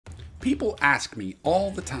People ask me all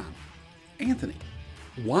the time, Anthony,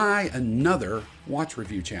 why another watch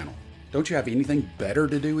review channel? Don't you have anything better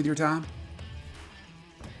to do with your time?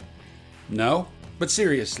 No? But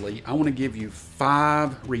seriously, I want to give you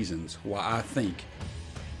 5 reasons why I think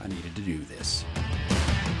I needed to do this.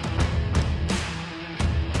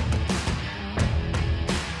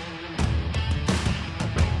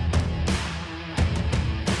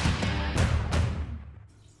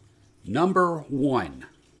 Number 1.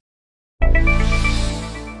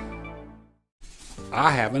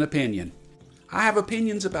 I have an opinion. I have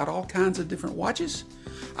opinions about all kinds of different watches.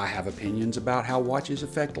 I have opinions about how watches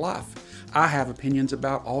affect life. I have opinions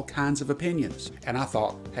about all kinds of opinions. And I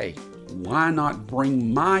thought, hey, why not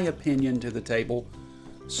bring my opinion to the table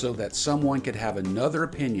so that someone could have another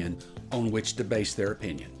opinion on which to base their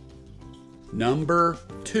opinion? Number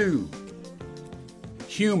 2,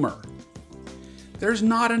 humor. There's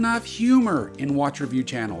not enough humor in watch review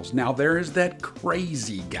channels. Now there is that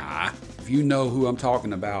crazy guy. If you know who I'm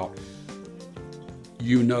talking about,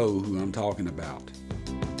 you know who I'm talking about.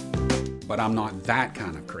 But I'm not that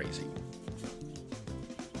kind of crazy.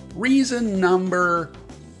 Reason number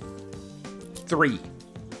 3.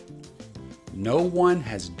 No one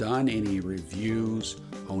has done any reviews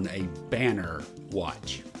on a banner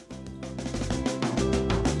watch.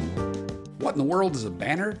 What in the world is a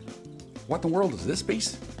banner? What in the world is this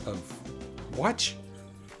piece of watch?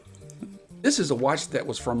 This is a watch that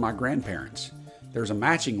was from my grandparents. There's a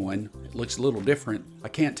matching one. It looks a little different. I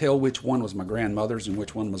can't tell which one was my grandmother's and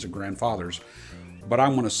which one was a grandfather's, but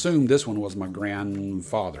I'm going to assume this one was my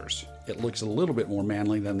grandfather's. It looks a little bit more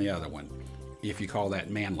manly than the other one, if you call that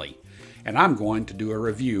manly. And I'm going to do a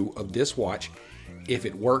review of this watch, if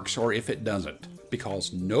it works or if it doesn't,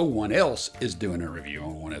 because no one else is doing a review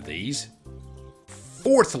on one of these.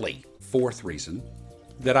 Fourth reason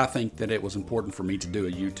that I think that it was important for me to do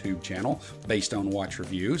a YouTube channel based on watch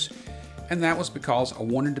reviews, and that was because I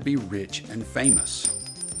wanted to be rich and famous.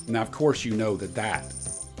 Now, of course, you know that that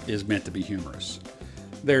is meant to be humorous.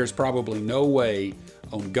 There's probably no way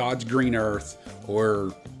on God's green earth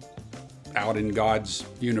or out in God's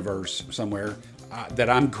universe somewhere that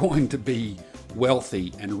I'm going to be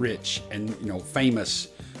wealthy and rich and famous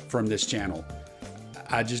from this channel.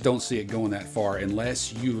 I just don't see it going that far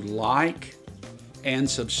unless you like and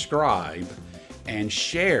subscribe and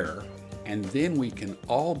share, and then we can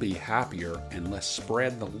all be happier and let's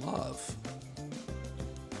spread the love.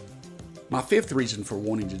 My 5th reason for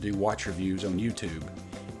wanting to do watch reviews on YouTube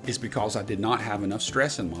is because I did not have enough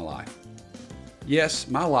stress in my life. Yes,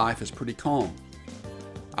 my life is pretty calm.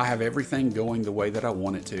 I have everything going the way that I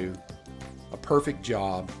want it to. A perfect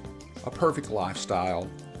job, a perfect lifestyle,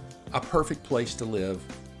 a perfect place to live,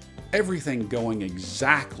 everything going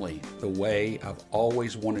exactly the way I've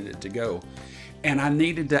always wanted it to go. And I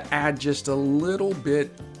needed to add just a little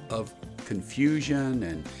bit of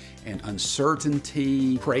confusion and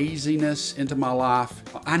uncertainty, craziness into my life.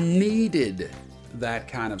 I needed that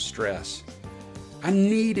kind of stress. I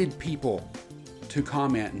needed people to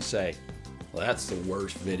comment and say, well, that's the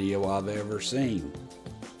worst video I've ever seen.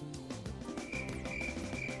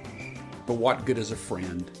 But what good is a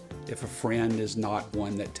friend if a friend is not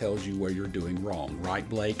one that tells you where you're doing wrong, right,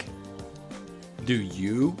 Blake? Do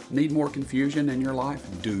you need more confusion in your life?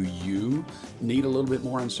 Do you need a little bit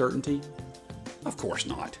more uncertainty? Of course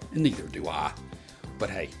not, and neither do I.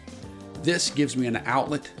 But hey, this gives me an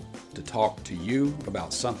outlet to talk to you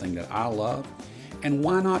about something that I love, and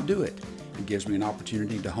why not do it? It gives me an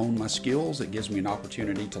opportunity to hone my skills. It gives me an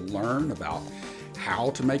opportunity to learn about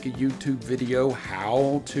how to make a YouTube video,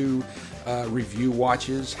 how to review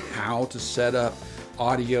watches, how to set up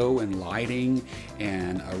audio and lighting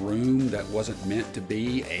and a room that wasn't meant to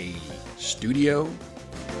be a studio.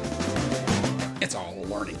 It's all a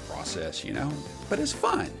learning process, but it's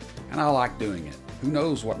fun and I like doing it. Who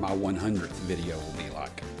knows what my 100th video will be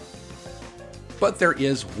like. But there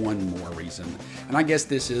is one more reason, and I guess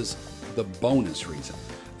this is the bonus reason.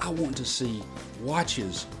 I want to see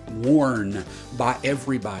watches worn by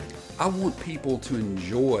everybody. I want people to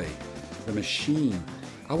enjoy the machine.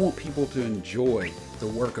 I want people to enjoy the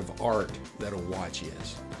work of art that a watch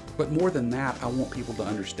is. But more than that, I want people to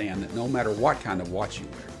understand that no matter what kind of watch you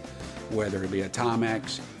wear, whether it be a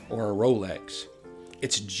Timex or a Rolex,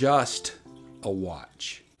 it's just a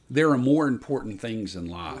watch. There are more important things in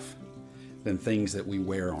life than things that we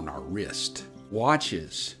wear on our wrist.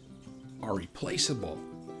 Watches are replaceable.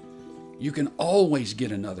 You can always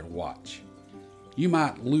get another watch. You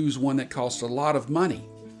might lose one that costs a lot of money,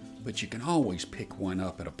 but you can always pick one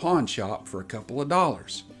up at a pawn shop for a couple of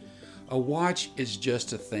dollars. A watch is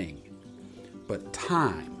just a thing, but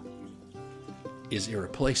time is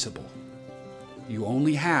irreplaceable. You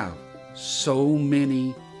only have so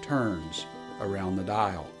many turns around the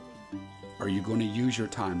dial. Are you going to use your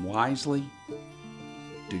time wisely?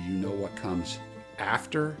 Do you know what comes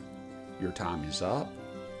after your time is up?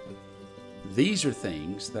 These are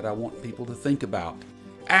things that I want people to think about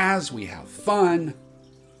as we have fun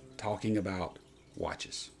talking about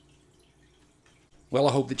watches. Well,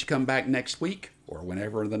 I hope that you come back next week or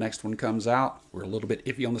whenever the next one comes out. We're a little bit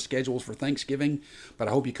iffy on the schedules for Thanksgiving, but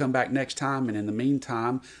I hope you come back next time. And in the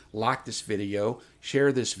meantime, like this video,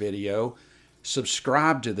 share this video,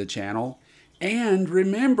 subscribe to the channel, and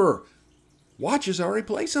remember, watches are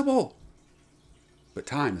replaceable, but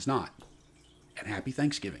time is not. And happy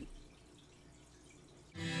Thanksgiving.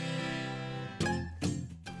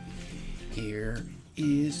 Here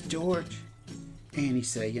is George, and he's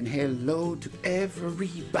saying hello to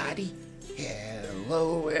everybody.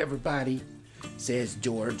 Hello, everybody, says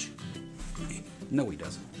George. No, he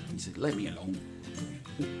doesn't. He said, let me alone.